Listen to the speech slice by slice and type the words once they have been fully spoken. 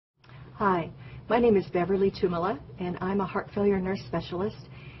Hi, my name is Beverly Tuomala, and I'm a heart failure nurse specialist.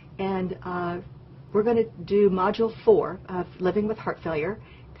 And we're going to do Module 4 of Living with Heart Failure,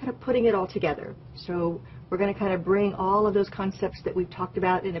 kind of putting it all together. So we're going to kind of bring all of those concepts that we've talked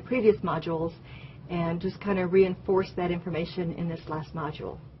about in the previous modules and just kind of reinforce that information in this last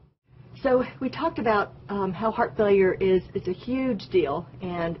module. So we talked about how heart failure is a huge deal,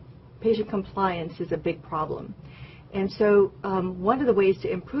 and patient compliance is a big problem. And so one of the ways to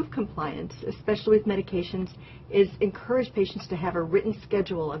improve compliance, especially with medications, is encourage patients to have a written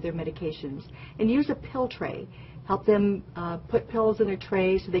schedule of their medications and use a pill tray. Help them put pills in a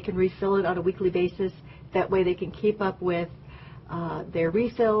tray so they can refill it on a weekly basis. That way they can keep up with their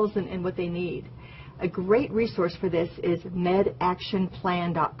refills and what they need. A great resource for this is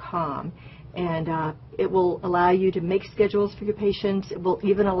medactionplan.com, and it will allow you to make schedules for your patients. It will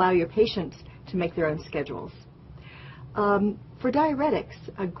even allow your patients to make their own schedules. For diuretics,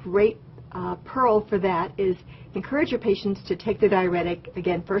 a great pearl for that is encourage your patients to take their diuretic,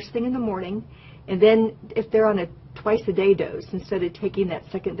 again, first thing in the morning, and then if they're on a twice-a-day dose, instead of taking that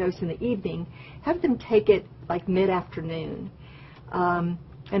second dose in the evening, have them take it like mid-afternoon.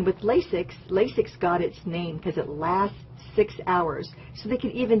 And with Lasix got its name because it lasts 6 hours, so they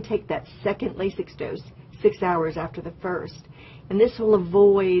can even take that second Lasix dose 6 hours after the first. And this will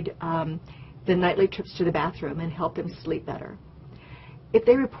avoid the nightly trips to the bathroom and help them sleep better. If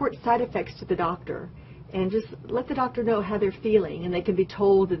they report side effects to the doctor, and just let the doctor know how they're feeling, and they can be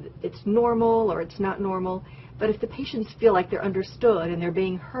told that it's normal or it's not normal. But if the patients feel like they're understood and they're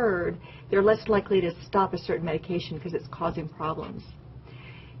being heard, they're less likely to stop a certain medication because it's causing problems.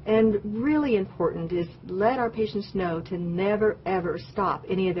 And really important is let our patients know to never ever stop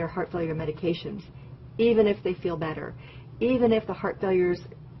any of their heart failure medications, even if they feel better, even if the heart failure's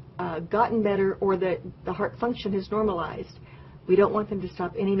gotten better or the heart function has normalized. We don't want them to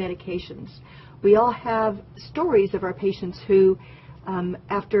stop any medications. We all have stories of our patients who,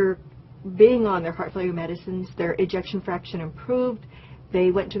 after being on their heart failure medicines, their ejection fraction improved, they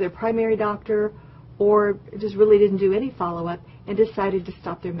went to their primary doctor, or just really didn't do any follow-up and decided to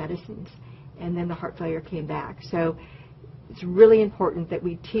stop their medicines, and then the heart failure came back. So it's really important that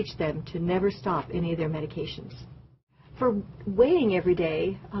we teach them to never stop any of their medications. For weighing every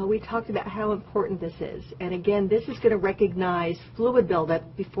day, we talked about how important this is. And again, this is going to recognize fluid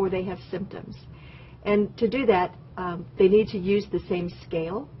buildup before they have symptoms. And to do that, they need to use the same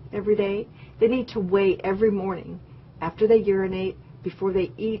scale every day. They need to weigh every morning after they urinate, before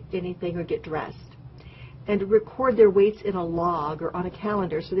they eat anything or get dressed. And record their weights in a log or on a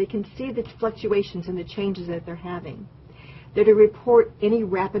calendar so they can see the fluctuations and the changes that they're having. They're to report any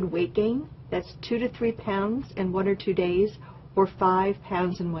rapid weight gain. That's 2 to 3 pounds in 1 or 2 days, or 5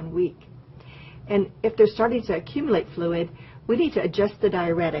 pounds in 1 week. And if they're starting to accumulate fluid, we need to adjust the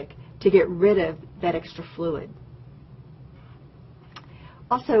diuretic to get rid of that extra fluid.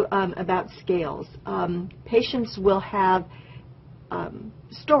 Also, about scales. Patients will have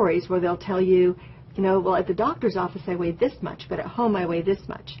stories where they'll tell you, well, at the doctor's office I weigh this much, but at home I weigh this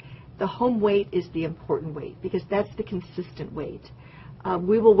much. The home weight is the important weight because that's the consistent weight.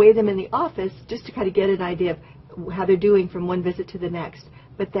 We will weigh them in the office just to kind of get an idea of how they're doing from one visit to the next.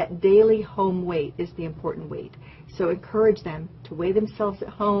 But that daily home weight is the important weight. So encourage them to weigh themselves at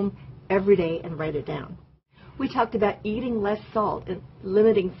home every day and write it down. We talked about eating less salt and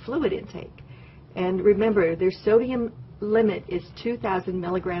limiting fluid intake. And remember, their sodium limit is 2,000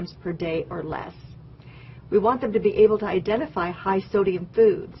 milligrams per day or less. We want them to be able to identify high sodium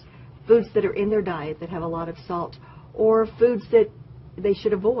foods, foods that are in their diet that have a lot of salt, or foods that they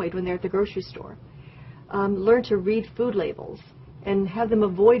should avoid when they're at the grocery store. Learn to read food labels and have them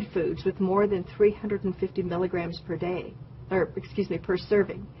avoid foods with more than 350 milligrams per day, per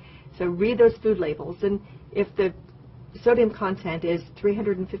serving. So read those food labels, and if the sodium content is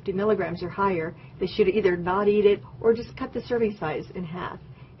 350 milligrams or higher, they should either not eat it or just cut the serving size in half,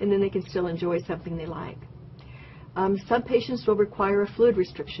 and then they can still enjoy something they like. Some patients will require a fluid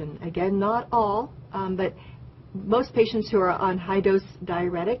restriction. Again, not all, but most patients who are on high-dose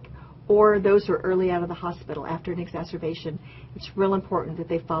diuretic or those who are early out of the hospital after an exacerbation, it's real important that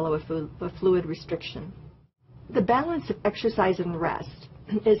they follow a fluid restriction. The balance of exercise and rest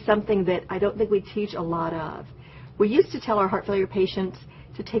is something that I don't think we teach a lot of. We used to tell our heart failure patients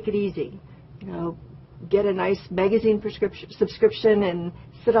to take it easy, get a nice magazine subscription and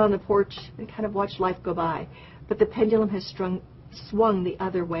sit on the porch and kind of watch life go by. But the pendulum has swung the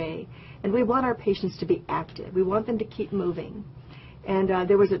other way. And we want our patients to be active. We want them to keep moving. And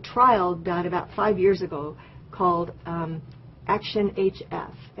there was a trial done about 5 years ago called Action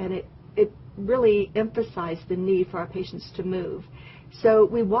HF, and it really emphasized the need for our patients to move. So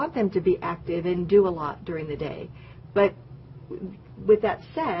we want them to be active and do a lot during the day. But with that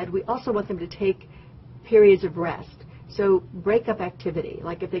said, we also want them to take periods of rest. So break up activity,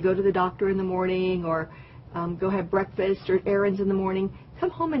 like if they go to the doctor in the morning or go have breakfast or errands in the morning, come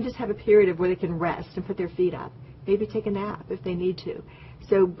home and just have a period of where they can rest and put their feet up. Maybe take a nap if they need to.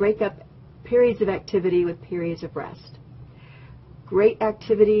 So break up periods of activity with periods of rest. Great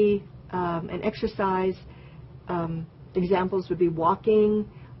activity and exercise examples would be walking,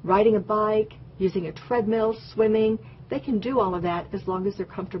 riding a bike, using a treadmill, swimming. They can do all of that as long as they're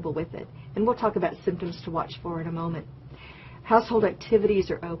comfortable with it. And we'll talk about symptoms to watch for in a moment. Household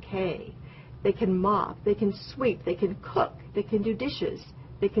activities are okay. They can mop, they can sweep, they can cook, they can do dishes,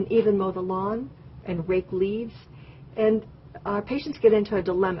 they can even mow the lawn and rake leaves. And our patients get into a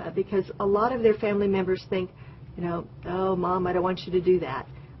dilemma because a lot of their family members think, you know, oh, Mom, I don't want you to do that.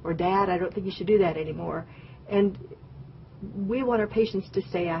 Or Dad, I don't think you should do that anymore. And we want our patients to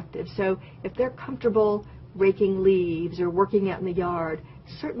stay active. So if they're comfortable raking leaves or working out in the yard,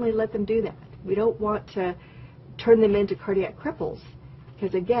 certainly let them do that. We don't want to turn them into cardiac cripples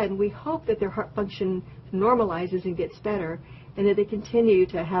because, again, we hope that their heart function normalizes and gets better and that they continue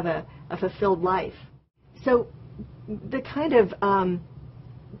to have a fulfilled life. So the kind of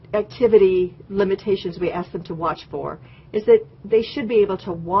activity limitations we ask them to watch for is that they should be able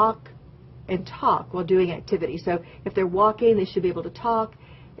to walk and talk while doing activity. So if they're walking, they should be able to talk.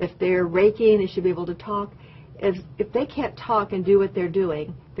 If they're raking, they should be able to talk. If they can't talk and do what they're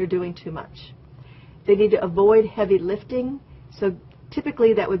doing too much. They need to avoid heavy lifting. So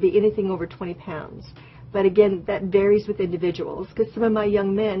typically that would be anything over 20 pounds. But again, that varies with individuals because some of my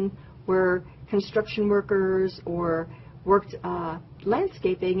young men were construction workers or worked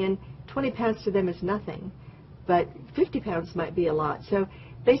landscaping, and 20 pounds to them is nothing. But 50 pounds might be a lot. So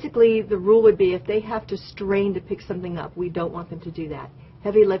basically the rule would be if they have to strain to pick something up, we don't want them to do that.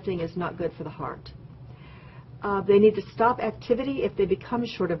 Heavy lifting is not good for the heart. They need to stop activity if they become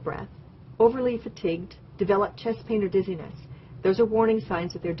short of breath, overly fatigued, develop chest pain or dizziness. Those are warning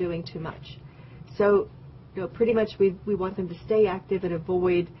signs that they're doing too much. So, you know, pretty much we want them to stay active and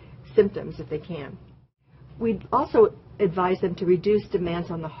avoid symptoms if they can. We'd also advise them to reduce demands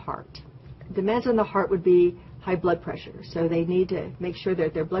on the heart. Demands on the heart would be high blood pressure. So they need to make sure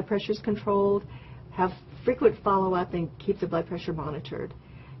that their blood pressure is controlled, have frequent follow-up, and keep the blood pressure monitored.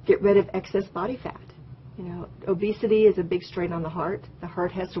 Get rid of excess body fat. You know, obesity is a big strain on the heart. The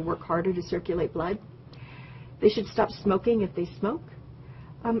heart has to work harder to circulate blood. They should stop smoking if they smoke,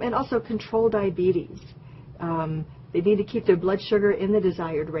 and also control diabetes. They need to keep their blood sugar in the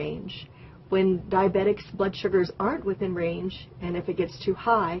desired range. When diabetics' blood sugars aren't within range, and if it gets too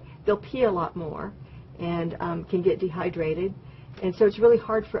high, they'll pee a lot more and can get dehydrated. And so it's really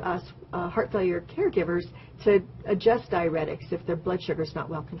hard for us heart failure caregivers to adjust diuretics if their blood sugar is not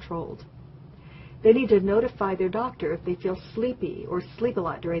well controlled. They need to notify their doctor if they feel sleepy or sleep a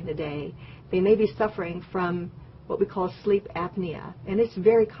lot during the day. They may be suffering from what we call sleep apnea, and it's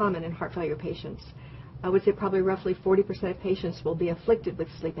very common in heart failure patients. I would say probably roughly 40% of patients will be afflicted with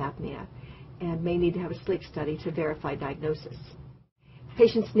sleep apnea and may need to have a sleep study to verify diagnosis.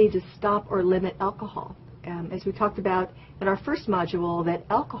 Patients need to stop or limit alcohol. As we talked about in our first module, that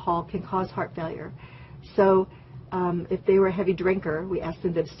alcohol can cause heart failure. So if they were a heavy drinker, we ask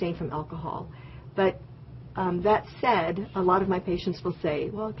them to abstain from alcohol. But that said, a lot of my patients will say,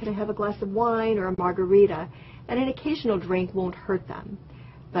 well, can I have a glass of wine or a margarita? And an occasional drink won't hurt them.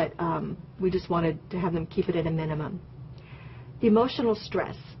 But we just wanted to have them keep it at a minimum. Emotional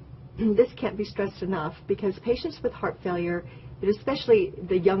stress. This can't be stressed enough because patients with heart failure, and especially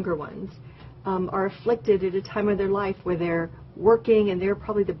the younger ones, are afflicted at a time of their life where they're working and they're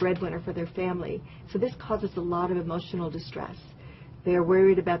probably the breadwinner for their family. So this causes a lot of emotional distress. They're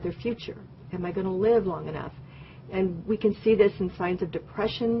worried about their future. Am I going to live long enough? And we can see this in signs of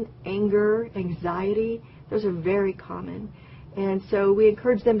depression, anger, anxiety. Those are very common. And so we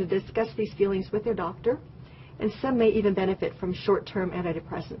encourage them to discuss these feelings with their doctor. And some may even benefit from short-term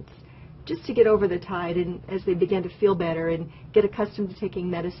antidepressants, just to get over the tide and as they begin to feel better and get accustomed to taking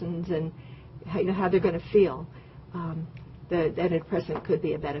medicines and how they're going to feel. The antidepressant could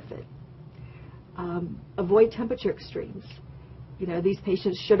be a benefit. Avoid temperature extremes. You know, these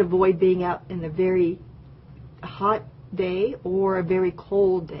patients should avoid being out in a very hot day or a very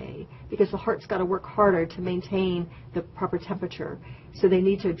cold day because the heart's got to work harder to maintain the proper temperature. So they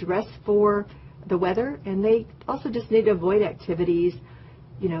need to dress for the weather, and they also just need to avoid activities,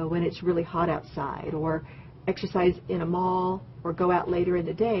 you know, when it's really hot outside, or exercise in a mall, or go out later in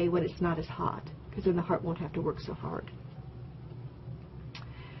the day when it's not as hot, because then the heart won't have to work so hard.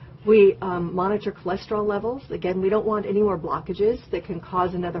 We monitor cholesterol levels. Again, we don't want any more blockages that can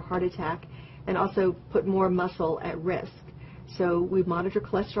cause another heart attack and also put more muscle at risk. So we monitor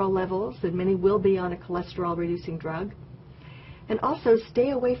cholesterol levels, and many will be on a cholesterol-reducing drug. And also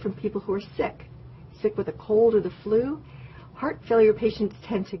stay away from people who are sick with a cold or the flu. Heart failure patients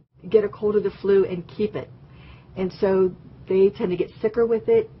tend to get a cold or the flu and keep it. And so they tend to get sicker with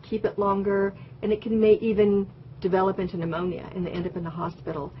it, keep it longer, and it may even develop into pneumonia and they end up in the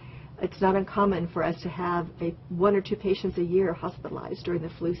hospital. It's not uncommon for us to have 1 or 2 patients a year hospitalized during the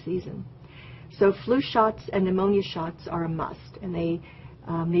flu season. So flu shots and pneumonia shots are a must, and they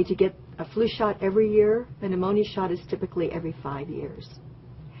need to get a flu shot every year. A pneumonia shot is typically every 5 years.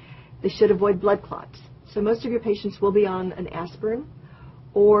 They should avoid blood clots. So most of your patients will be on an aspirin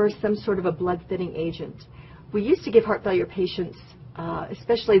or some sort of a blood thinning agent. We used to give heart failure patients,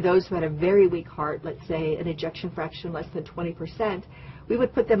 especially those who had a very weak heart, let's say an ejection fraction less than 20%, we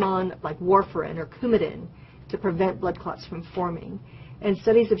would put them on like warfarin or Coumadin to prevent blood clots from forming. And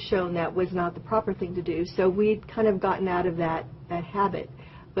studies have shown that was not the proper thing to do, so we'd kind of gotten out of that habit.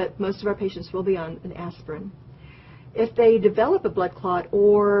 But most of our patients will be on an aspirin. If they develop a blood clot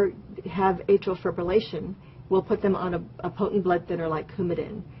or have atrial fibrillation, we'll put them on a potent blood thinner like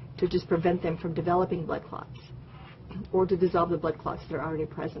Coumadin to just prevent them from developing blood clots or to dissolve the blood clots that are already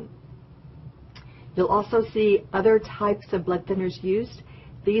present. You'll also see other types of blood thinners used.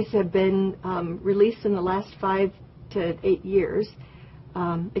 These have been released in the last 5 to 8 years,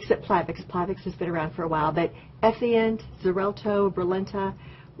 except Plavix. Plavix has been around for a while, but Effient, Xarelto, Brilinta,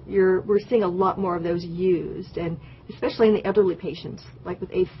 we're seeing a lot more of those used, and especially in the elderly patients, like with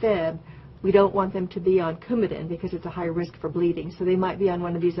AFib, we don't want them to be on Coumadin because it's a high risk for bleeding, so they might be on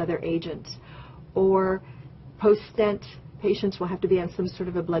one of these other agents. Or post-stent patients will have to be on some sort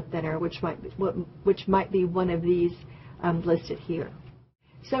of a blood thinner, which might be one of these listed here.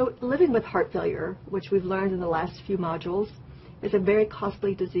 So living with heart failure, which we've learned in the last few modules, is a very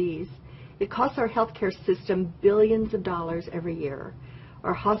costly disease. It costs our healthcare system billions of dollars every year.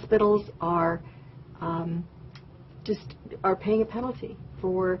 Our hospitals are paying a penalty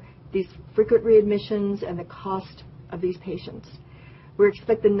for these frequent readmissions and the cost of these patients. We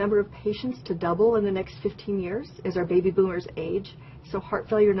expect the number of patients to double in the next 15 years as our baby boomers age, so heart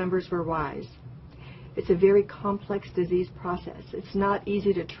failure numbers will rise. It's a very complex disease process. It's not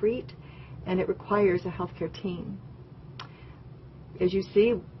easy to treat, and it requires a healthcare team. As you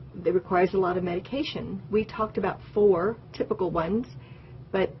see, it requires a lot of medication. We talked about 4 typical ones,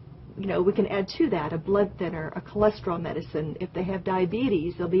 but we can add to that a blood thinner, a cholesterol medicine. If they have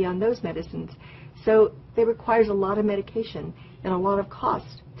diabetes, they'll be on those medicines. So it requires a lot of medication and a lot of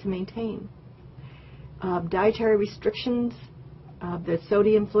cost to maintain. Dietary restrictions, the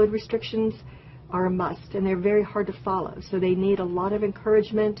sodium fluid restrictions are a must, and they're very hard to follow. So they need a lot of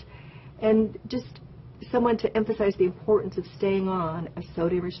encouragement and just someone to emphasize the importance of staying on a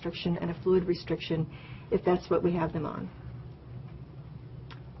sodium restriction and a fluid restriction if that's what we have them on.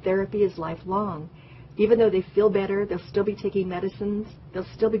 Therapy is lifelong. Even though they feel better, they'll still be taking medicines, they'll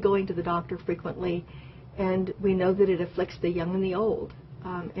still be going to the doctor frequently, and we know that it afflicts the young and the old.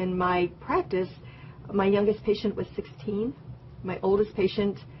 In my practice, my youngest patient was 16. My oldest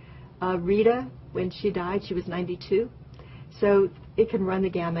patient, Rita, when she died, she was 92. So it can run the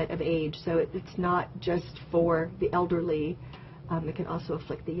gamut of age, so it's not just for the elderly, it can also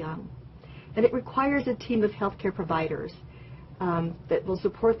afflict the young. And it requires a team of healthcare providers that will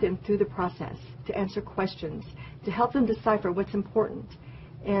support them through the process, to answer questions, to help them decipher what's important,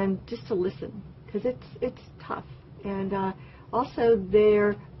 and just to listen, because it's tough. And also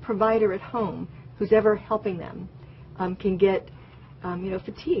their provider at home, who's ever helping them, can get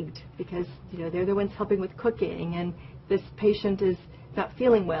fatigued because they're the ones helping with cooking, and this patient is not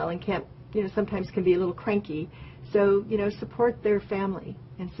feeling well and can't, sometimes can be a little cranky. So support their family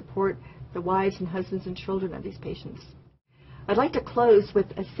and support the wives and husbands and children of these patients. I'd like to close with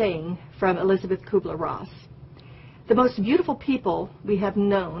a saying from Elizabeth Kubler-Ross. The most beautiful people we have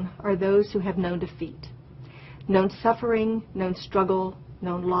known are those who have known defeat, known suffering, known struggle,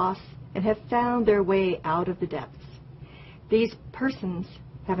 known loss, and have found their way out of the depths. These persons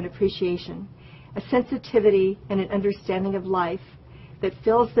have an appreciation, a sensitivity, and an understanding of life that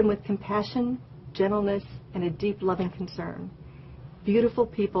fills them with compassion, gentleness, and a deep loving concern. Beautiful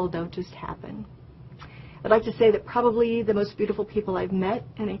people don't just happen. I'd like to say that probably the most beautiful people I've met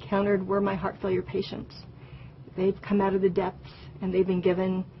and encountered were my heart failure patients. They've come out of the depths and they've been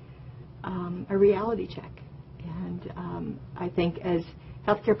given a reality check. And I think as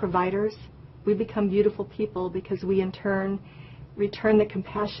healthcare providers, we become beautiful people because we in turn return the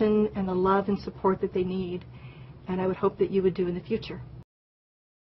compassion and the love and support that they need. And I would hope that you would do in the future.